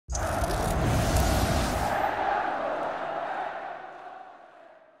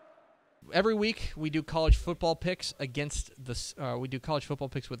every week we do college football picks against the. We do college football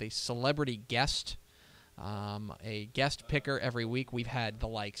picks with a celebrity guest. A guest picker every week. We've had the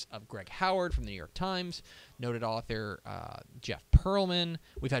likes of Greg Howard from the New York Times, noted author Jeff Pearlman.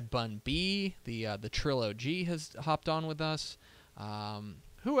 We've had Bun B, the Trilogy has hopped on with us.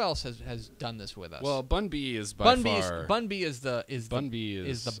 Who else has done this with us? Well, Bun B is by far. Bun B is the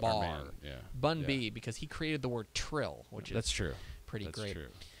bar. Man. Yeah. Bun B, because he created the word trill, which is That's true. Pretty That's great. True.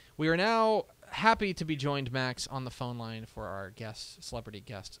 We are now happy to be joined, Max, on the phone line for our celebrity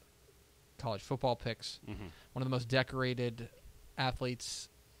guest. College football picks. Mm-hmm. One of the most decorated athletes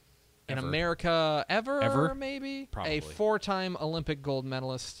in Ever. America Ever? maybe. Probably. A 4-time Olympic gold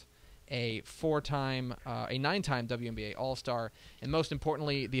medalist, a 9-time WNBA All-Star, and most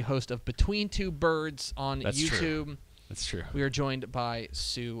importantly, the host of Between Two Birds on That's YouTube. True. That's true. We are joined by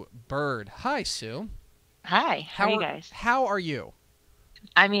Sue Bird. Hi, Sue. Hi. How are you guys? How are you?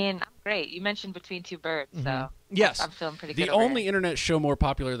 I mean, I'm great. You mentioned Between Two Birds, so yes, I'm feeling pretty good. The only internet show more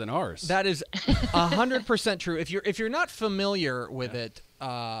popular than ours. That is 100% true. If you're not familiar with it,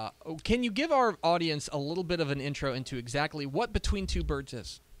 can you give our audience a little bit of an intro into exactly what Between Two Birds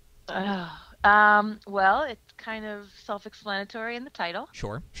is? Well, it's kind of self-explanatory in the title.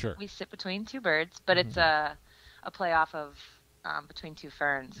 Sure. We sit between two birds, but it's a play off of Between Two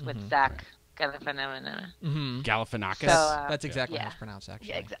Ferns with Zach. Galifianakis. So, that's exactly how it's pronounced, actually.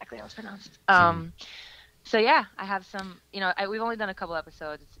 Yeah, exactly how it's pronounced. So yeah, I have some. We've only done a couple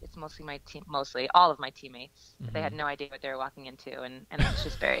episodes. It's mostly my team, mostly all of my teammates. They had no idea what they were walking into, and it's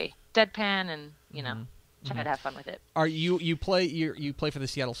just very deadpan, and try to have fun with it. Are you play for the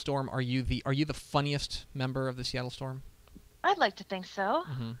Seattle Storm? Are you the funniest member of the Seattle Storm? I'd like to think so.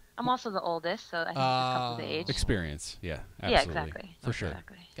 I'm also the oldest, so I think just comes with age. Experience, yeah, absolutely. Yeah, exactly. For sure.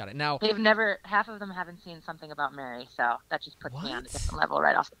 Exactly. Got it. Now, half of them haven't seen Something About Mary, so that just puts me on a different level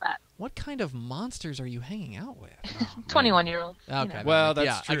right off the bat. What kind of monsters are you hanging out with? 21-year-olds. Okay. Well,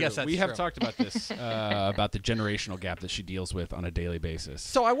 that's true. I guess that's we have true. talked about this, about the generational gap that she deals with on a daily basis.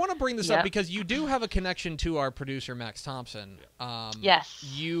 So I want to bring this up because you do have a connection to our producer, Max Thompson. Yes.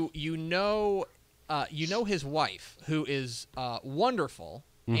 You know his wife, who is wonderful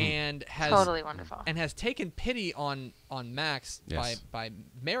and has totally wonderful, and has taken pity on Max by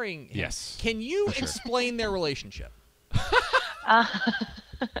marrying him. Yes. Can you explain their relationship?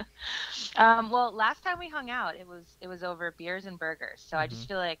 Well, last time we hung out, it was over beers and burgers. So I just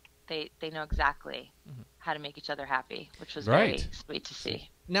feel like they know exactly how to make each other happy, which was very sweet to see.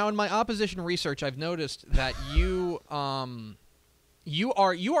 Now, in my opposition research, I've noticed that you are a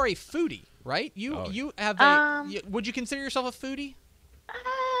foodie, right? You have would you consider yourself a foodie?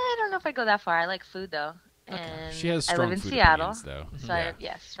 I don't know if I go that far. I like food though. Okay. And she has I strong live in food Seattle, opinions, though. so I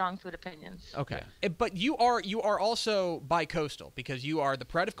have strong food opinions. Okay, but you are also bi-coastal because you are the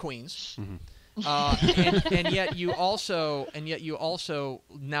pride of Queens, and yet you also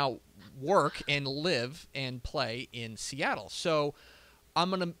now work and live and play in Seattle. So I'm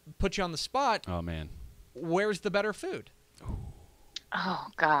gonna put you on the spot. Oh man, where's the better food? Oh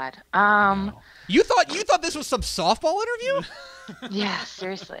God. You thought this was some softball interview? Yeah,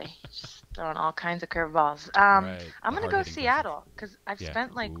 seriously. Just throwing all kinds of curveballs. I'm gonna go Seattle because I've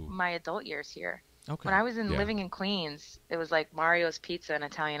spent my adult years here. Okay. When I was living in Queens, it was like Mario's Pizza and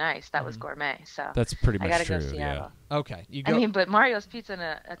Italian Ice. That was gourmet. So that's pretty much I gotta true. go Seattle. Yeah. Okay. But Mario's Pizza and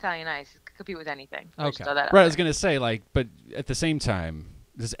Italian Ice could compete with anything. Okay. Right. I was gonna say but at the same time,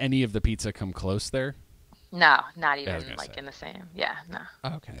 does any of the pizza come close there? No, not even in the same. Yeah, no.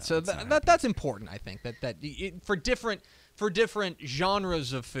 Okay, so that's important. I think that for different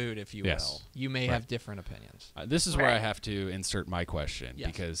genres of food, if you will, you may have different opinions. This is where I have to insert my question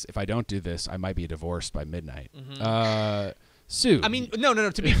because if I don't do this, I might be divorced by midnight. Sue. I mean, no.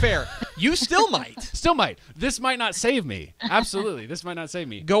 To be fair, you still might. Still might. This might not save me. Absolutely, this might not save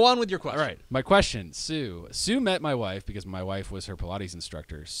me. Go on with your question. All right, my question, Sue. Sue met my wife because my wife was her Pilates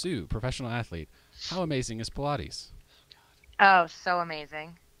instructor. Sue, professional athlete. How amazing is Pilates? Oh, so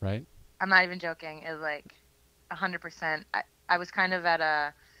amazing. Right? I'm not even joking. It was like 100%. I was kind of at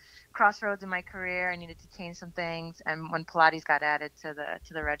a crossroads in my career. I needed to change some things. And when Pilates got added to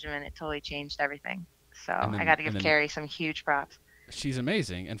the regimen, it totally changed everything. So I got to give Carrie some huge props. She's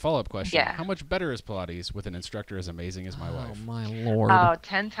amazing. And follow-up question. Yeah. How much better is Pilates with an instructor as amazing as my wife? Oh, my Lord. Oh,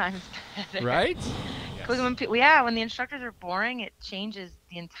 10 times better. Right? Because when the instructors are boring, it changes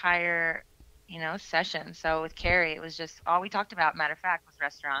the entire session. So with Carrie, it was just all we talked about, matter of fact, was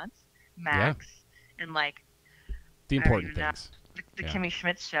restaurants, Max, and the important things. The Kimmy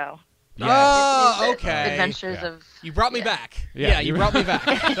Schmidt show. Yes. Oh, okay. Adventures of... You brought me back. Yeah, you brought me back.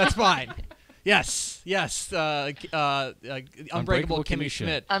 That's fine. Yes. Unbreakable Kimmy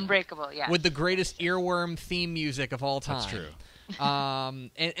Schmidt. Unbreakable, yeah. With the greatest earworm theme music of all time. That's true.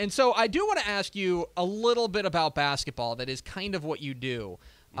 And so I do want to ask you a little bit about basketball. That is kind of what you do.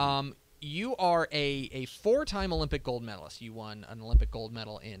 You are a 4-time Olympic gold medalist. You won an Olympic gold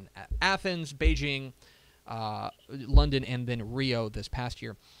medal in Athens, Beijing, London, and then Rio this past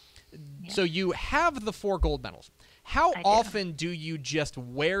year. Yeah. So you have the 4 gold medals. How often do you just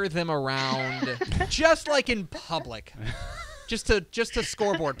wear them around, just like in public, just to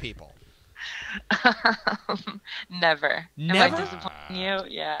scoreboard people? Never. Never? Am I disappointing you?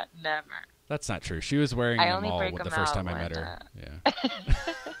 Yeah, never. That's not true. She was wearing them all the first time I met her. Yeah.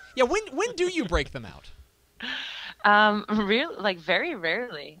 Yeah. When do you break them out? Really, very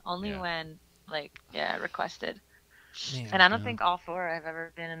rarely. Only when requested. Man, and I don't think all 4 have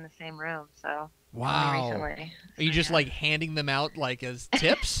ever been in the same room. So wow. Recently. Are you just handing them out as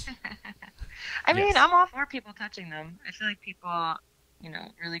tips? I mean, I'm all for people touching them. I feel like people,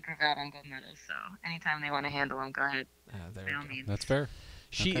 really groove out on gold medals. So anytime they want to handle them, go ahead. By all means. That's fair.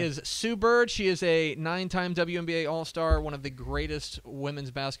 She is Sue Bird. She is a 9-time WNBA All-Star, one of the greatest women's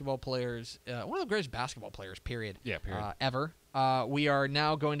basketball players, one of the greatest basketball players, period. Yeah, period. Ever. We are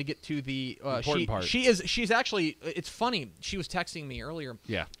now going to get to the important part. She's actually. It's funny. She was texting me earlier.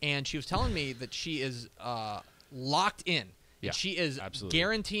 Yeah. And she was telling me that she is locked in. Yeah. And she is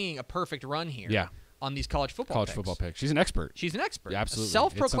guaranteeing a perfect run here. Yeah. On these college football picks. She's an expert. She's an expert. Yeah, absolutely. A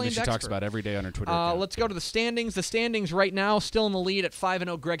self-proclaimed it's something she talks about every day on her Twitter account. Let's go to the standings. The standings right now still in the lead at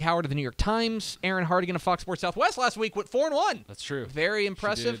 5-0. Greg Howard of the New York Times. Aaron Hardigan of Fox Sports Southwest last week went 4-1. That's true. Very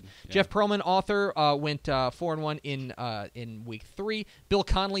impressive. Yeah. Jeff Perlman, author, went 4-1 in week 3. Bill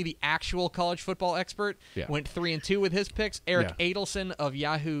Connolly, the actual college football expert, went 3-2 with his picks. Eric Adelson of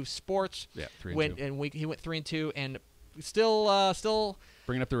Yahoo Sports went 3-2 and still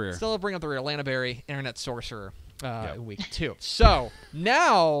bringing up the rear. Still bringing up the rear. Lana Berry, internet sorcerer, week 2. So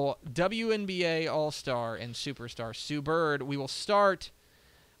now WNBA All-Star and Superstar Sue Bird. We will start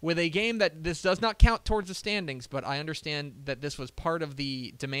with a game that this does not count towards the standings, but I understand that this was part of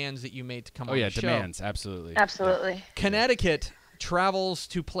the demands that you made to come on the show. Demands, absolutely. Absolutely. Yeah. Connecticut travels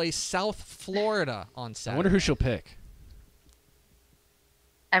to play South Florida on Saturday. I wonder who she'll pick.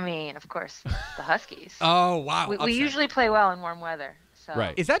 I mean, of course, the Huskies. Oh, wow. We usually play well in warm weather. So.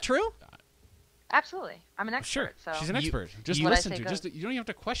 Right. Is that true? Absolutely. I'm an expert. Sure. So. She's an expert. Just listen to it. You don't even have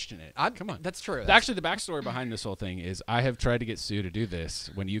to question it. Come on. That's true. Actually, the backstory behind this whole thing is I have tried to get Sue to do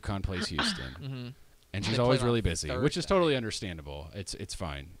this when UConn plays Houston. And she's always really busy, which is totally understandable. It's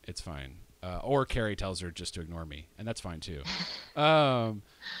fine. It's fine. Or Carrie tells her just to ignore me, and that's fine too.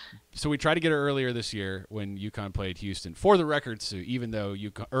 So we tried to get her earlier this year when UConn played Houston. For the record, Sue, even though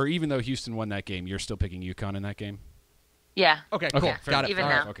Houston won that game, you're still picking UConn in that game? Yeah. Okay, cool. Yeah. Got it. Even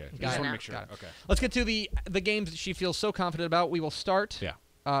now. Okay. Got Just it. want to make sure. Okay. Let's get to the games that she feels so confident about. We will start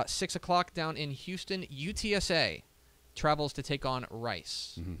 6 o'clock down in Houston. UTSA travels to take on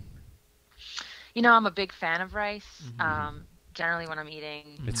Rice. I'm a big fan of rice. Generally when I'm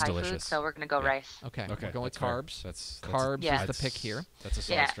eating it's Thai delicious. food, so we're going to go rice. Okay. We're going with carbs. That's carbs is the pick here. That's a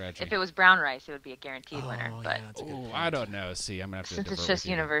solid strategy. If it was brown rice, it would be a guaranteed winner. But I don't know. See, I'm going to have to since it's just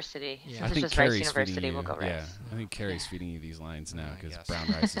university, I think it's just Carrie's Rice University, you, we'll go rice. Yeah, I think Carrie's feeding you these lines now because brown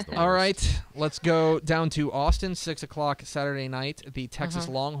rice is the worst. All right, let's go down to Austin, 6 o'clock Saturday night. The Texas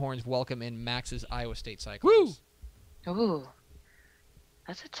Longhorns welcome in Max's Iowa State Cyclones. Woo! Ooh,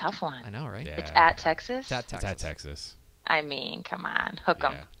 that's a tough one. I know, right? Yeah. It's at Texas? It's at Texas. I mean, come on. Hook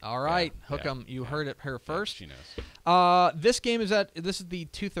 'em. All right. Hook 'em. You heard it here first. She knows. This game is this is the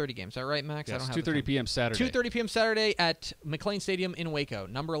 2:30 game. Is that right, Max? Yes, I don't have 2:30 p.m. Saturday. 2:30 p.m. Saturday at McLean Stadium in Waco.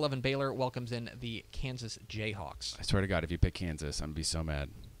 Number 11 Baylor welcomes in the Kansas Jayhawks. I swear to God, if you pick Kansas, I'm going to be so mad.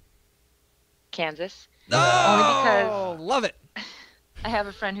 Kansas. Oh, love it. I have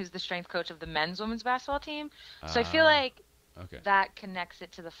a friend who's the strength coach of the men's women's basketball team. So I feel like that connects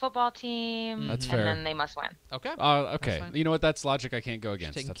it to the football team. That's and fair. then they must win. Okay. Okay. You know what? That's logic I can't go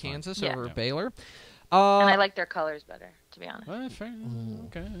against. Taking That's Kansas fine. over Baylor. And I like their colors better, to be honest. Fair.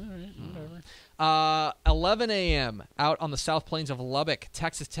 Okay. All right. Whatever. 11 a.m. out on the South Plains of Lubbock.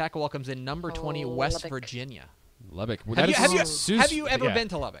 Texas Tech welcomes in number 20 West Lubbock. Virginia. Lubbock. Have you ever been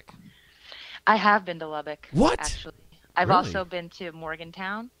to Lubbock? I have been to Lubbock. What? Actually, I've also been to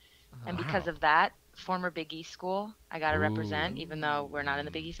Morgantown, and because of that, former Big East school, I got to represent, even though we're not in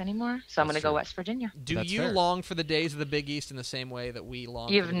the Big East anymore. So I'm going to go West Virginia. Do you long for the days of the Big East in the same way that we long?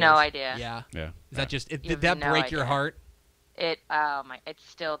 You have no idea. Yeah. Yeah. Is that just? Did that break your heart? It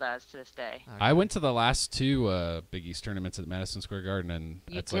still does to this day. Okay. I went to the last two Big East tournaments at Madison Square Garden, and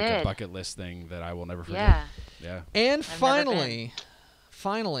it's like a bucket list thing that I will never forget. Yeah. And finally,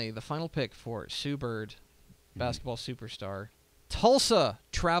 finally, the final pick for Sue Bird, basketball superstar. Tulsa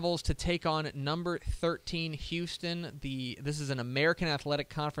travels to take on number 13 Houston. This is an American Athletic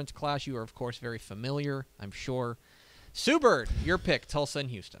Conference class. You are, of course, very familiar, I'm sure. Sue Bird, your pick, Tulsa and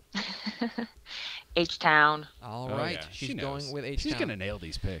Houston. H-Town. All right. Yeah. She's going with H-Town. She's going to nail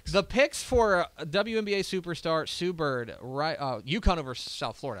these picks. The picks for WNBA superstar Sue Bird, UConn over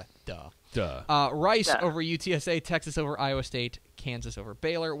South Florida. Rice over UTSA, Texas over Iowa State, Kansas over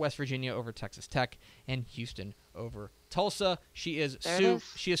Baylor, West Virginia over Texas Tech, and Houston over Tulsa. She is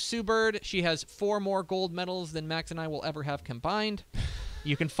Sue Bird. She has 4 more gold medals than Max and I will ever have combined.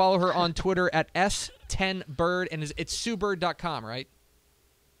 You can follow her on Twitter at S10Bird, and it's SueBird.com, right?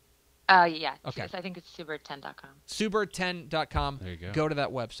 Yeah. Okay. I think it's SueBird10.com. SueBird10.com. There you go. Go to that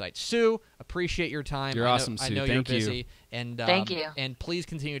website. Sue, appreciate your time. You're awesome, Sue. I know Thank you're you. busy. And, Thank you. And please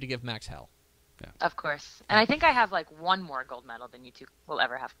continue to give Max hell. Yeah. Of course. And I think I have like 1 more gold medal than you two will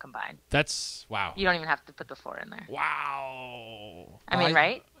ever have combined. That's wow. You don't even have to put the 4 in there. Wow. I mean,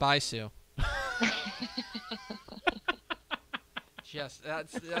 right? Bye, Sue. Yes,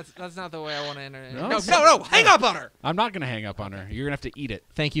 that's not the way I want to enter. No, hang up on her. I'm not going to hang up on her. You're going to have to eat it.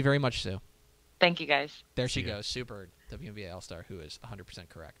 Thank you very much, Sue. Thank you, guys. There she goes, Sue Bird, WNBA All-Star, who is 100%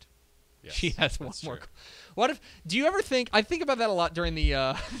 correct. Yes, she has 1 more. True. What if? Do you ever think? I think about that a lot during the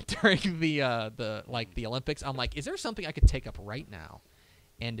the Olympics. I'm like, is there something I could take up right now,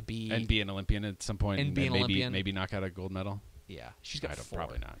 and be an Olympian at some point, and be an Olympian, maybe knock out a gold medal. Yeah, she's got 4.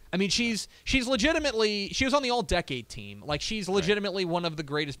 Probably not. I mean, she's legitimately. She was on the All-Decade team. Like, she's legitimately one of the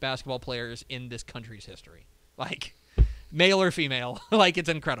greatest basketball players in this country's history. Like, male or female, like, it's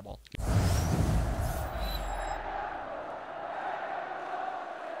incredible.